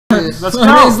is. Let's What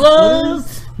go. is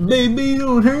love? Baby,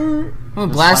 don't hurt. I'm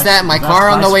gonna blast that in my car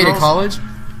on the way to college.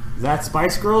 Is that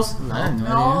Spice Girls?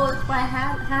 No, it's by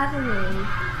Hathaway.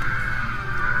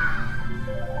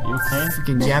 You okay?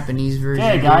 Freaking Japanese version.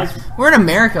 Okay, guys. We're in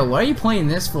America. What are you playing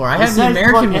this for? I have the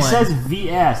American one. It says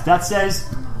VS. That says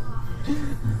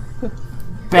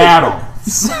battle.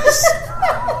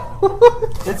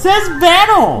 It says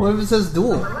battle. What if it says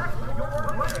duel?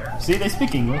 See, they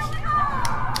speak English.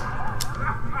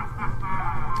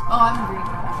 Oh, I'm green.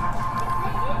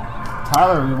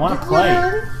 Tyler, we want to play.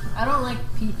 I don't like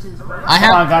peaches. Come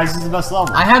on, guys. This is the best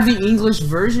level. I have the English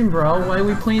version, bro. Why are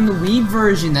we playing the Weeb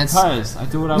version? That's because I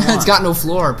do what I want. It's got no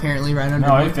floor, apparently, right under.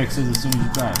 No, it fixes as soon as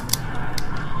you try.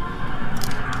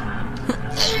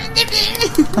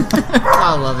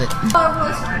 I love it.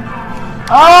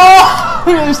 Oh,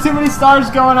 there's too many stars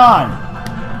going on.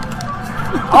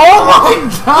 Oh my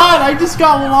god, I just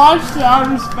got launched to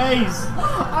outer space.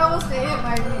 I almost hit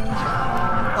my green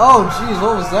shot. Oh, jeez,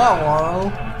 what was that,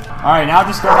 Waro? Alright, now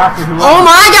just go after whoever. Oh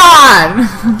my god!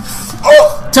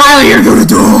 Oh, Tyler, you're gonna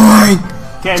die!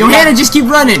 Okay, Johanna, just keep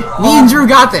running. Me and Drew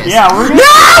got this. Yeah, we're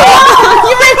No!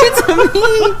 You ran into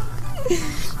me!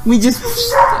 We just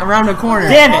around the corner.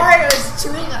 Damn it! Mario is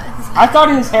chewing on his I thought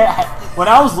his head. When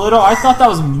I was little, I thought that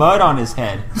was mud on his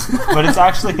head, but it's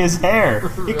actually his hair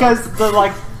because the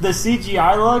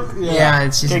CGI look. Yeah,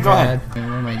 it's just okay, go bad. ahead.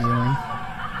 What am I doing?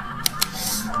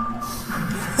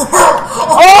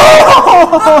 Oh!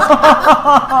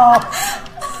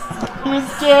 You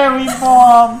scary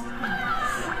bomb,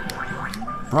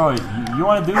 bro. You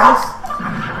want to do this?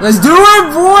 Let's do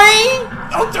it, boy!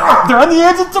 Oh, they're on the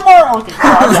edge of tomorrow. Okay,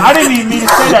 I didn't even mean to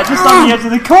say that. Just on the edge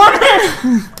of the corner.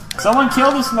 Someone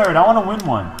kill this nerd. I want to win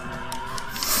one.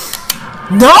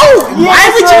 No! Why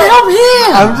would you help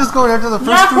him? I'm just going after the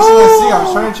first person I see. I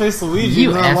was trying to chase Luigi.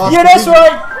 You and then I lost Yeah, that's Luigi.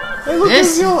 right. Hey, look,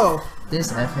 This- there's yellow.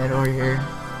 This F-head over here.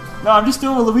 No, I'm just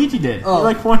doing what Luigi did. Oh. You're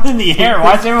like pointing in the air.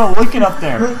 Why is everyone looking up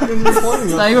there? It's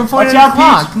not even pointing Watch at out, the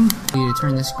clock. You need to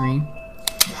turn this screen.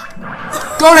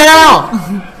 Go to hell!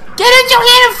 Get it,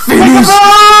 Johanna! Finish!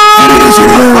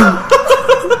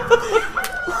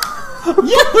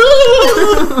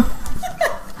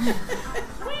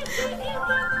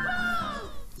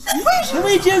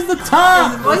 Luigi is the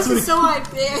top. voice is so high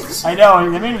pitched. I know.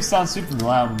 They made him sound super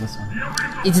loud in this one.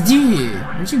 It's a dude.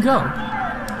 Where'd you go?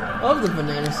 I love the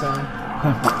banana song.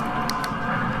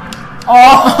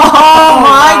 Oh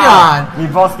my god! We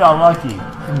both got lucky.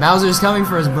 And Bowser's coming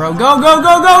for us, bro. Go, go,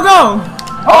 go, go, go!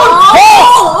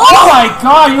 Oh my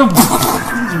god! You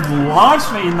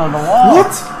launched me into the wall.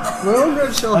 What? My own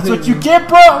red shell That's hit what you get,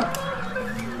 bro.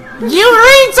 You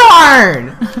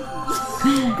retard!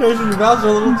 Guys, your valves are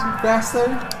a little too fast there.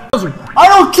 I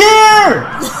don't care.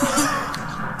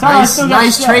 Tyler, I Nice, still got a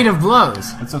nice shell. trade of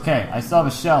blows. It's okay. I still have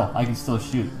a shell. I can still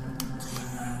shoot.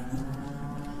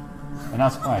 And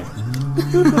that's quiet.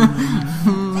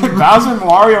 Bowser and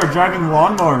Wario are driving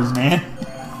lawnmowers, man.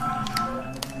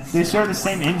 They share the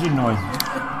same engine noise.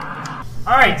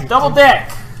 Alright, double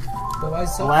deck. The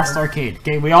last arcade.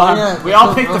 Okay, we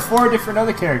all picked the 4 different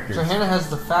other characters. Johanna has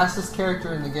the fastest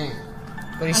character in the game.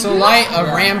 But he's so light, a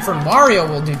ram from Mario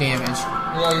will do damage.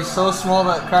 Yeah, he's so small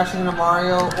that crashing into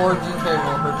Mario or DK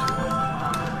will hurt you.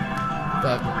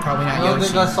 But probably not I don't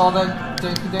Yoshi. think I saw that,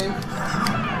 Danky Dave.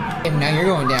 And now you're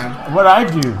going down. What'd I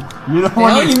do? You're the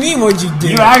What one do you mean, what'd you do?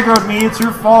 You aggroed me, it's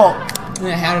your fault.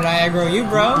 How did I aggro you,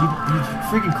 bro? You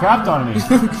freaking crapped on me.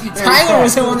 Tyler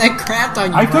was the one that crapped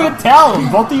on you, I bro. couldn't tell.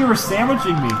 Both of you were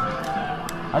sandwiching me.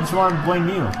 I just wanted to blame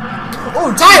you.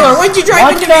 Oh, Tyler, what'd you drive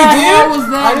What into the me, hell dude? was I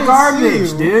that didn't garbage,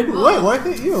 see you. dude? Wait, what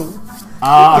hit you?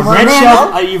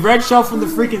 A red shell from the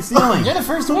freaking ceiling. You're the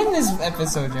first one in this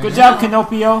episode, Johnny. Good job,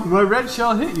 Canopio. My red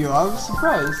shell hit you. I was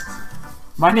surprised.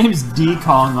 My name's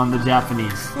D-Kong on the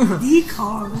Japanese.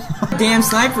 Damn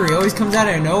sniper, he always comes out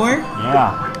of nowhere.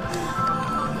 Yeah.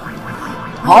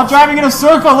 All driving in a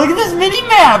circle. Look at this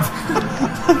mini-map.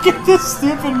 Look at this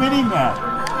stupid mini-map.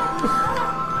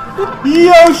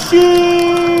 Yoshi!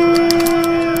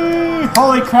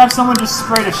 Holy crap, someone just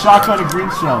sprayed a shotgun of green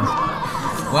shells.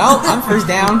 Well, I'm first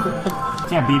down.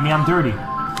 Can't beat me, I'm dirty.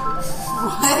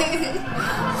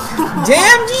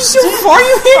 Damn, you so far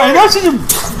you hit. I know she just...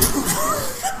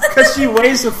 Because she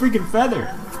weighs a freaking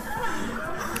feather.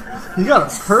 You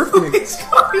got it perfect. It's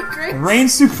going great. Reign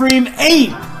Supreme 8!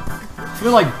 I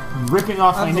feel like ripping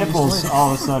off my nipples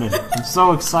all of a sudden. I'm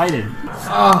so excited.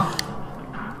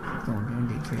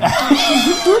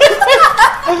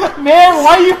 Man,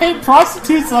 why do you hate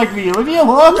prostitutes like me? Leave me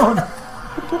alone.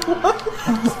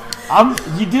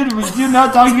 You do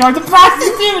not talking about the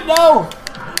prostitute, no!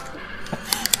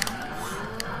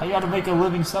 I gotta make a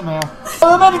living somehow.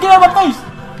 Oh, man, get out of my face!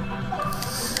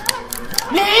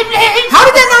 How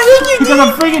did that not hit you, Because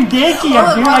I'm freaking danky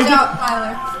up, dude. Watch out,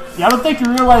 Tyler. Yeah, I don't think you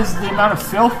realize the amount of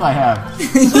filth I have.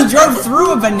 You drove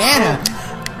through a banana.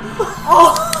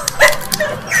 Oh.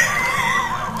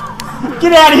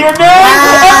 Get out of here, man!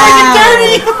 I'm freaking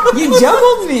dirty! You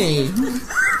jumbled me.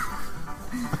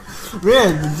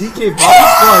 Man, the DK body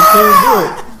squad can't do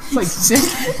it.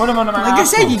 Put him under my Like I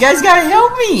said, you guys gotta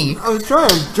help me. I was trying.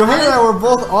 Johanna and I were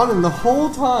both on him the whole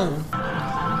time.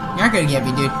 You're not gonna get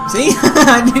me, dude. See?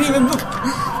 I didn't even look.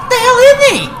 What the hell hit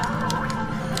me?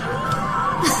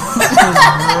 This is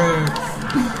rude.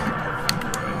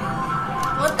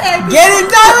 What the heck? Get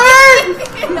it, Tyler!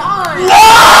 Get on.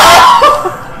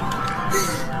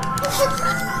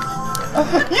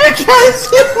 You guys!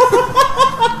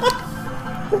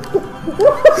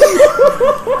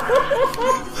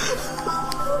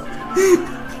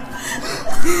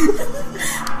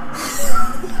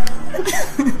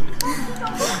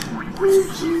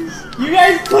 You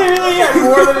guys clearly have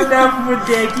more than enough with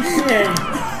Danky King.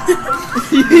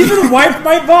 You even wiped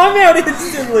my bomb out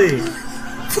instantly.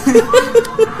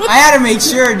 I had to make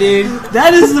sure, dude.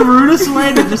 That is the rudest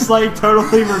way to just like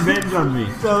totally revenge on me.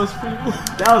 That was pretty cool.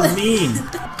 That was mean.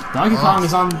 Donkey Kong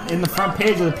is in the front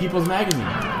page of the People's Magazine.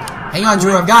 Hang on,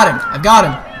 Drew. I've got him. I've got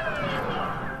him.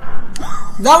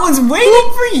 That one's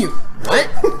waiting for you. What?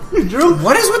 Drew?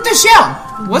 What is with the shell?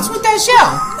 What's with that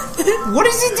shell? What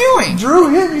is he doing? Drew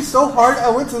hit me so hard I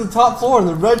went to the top floor and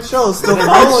the red shell is still The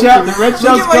following red me. shell's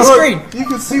Look at my going. screen. You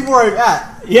can see where I'm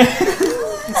at. Yeah.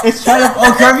 It's trying to.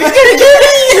 Oh, crap. You're gonna get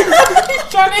me. He's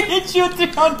trying to hit you with the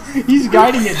gun. He's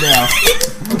guiding it now.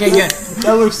 Okay, good.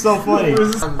 That looks so funny.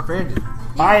 I'm Brandon.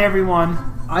 Bye, everyone.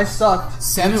 I sucked.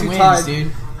 7 You two wins, tied.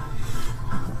 dude.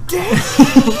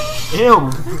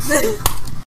 Ew.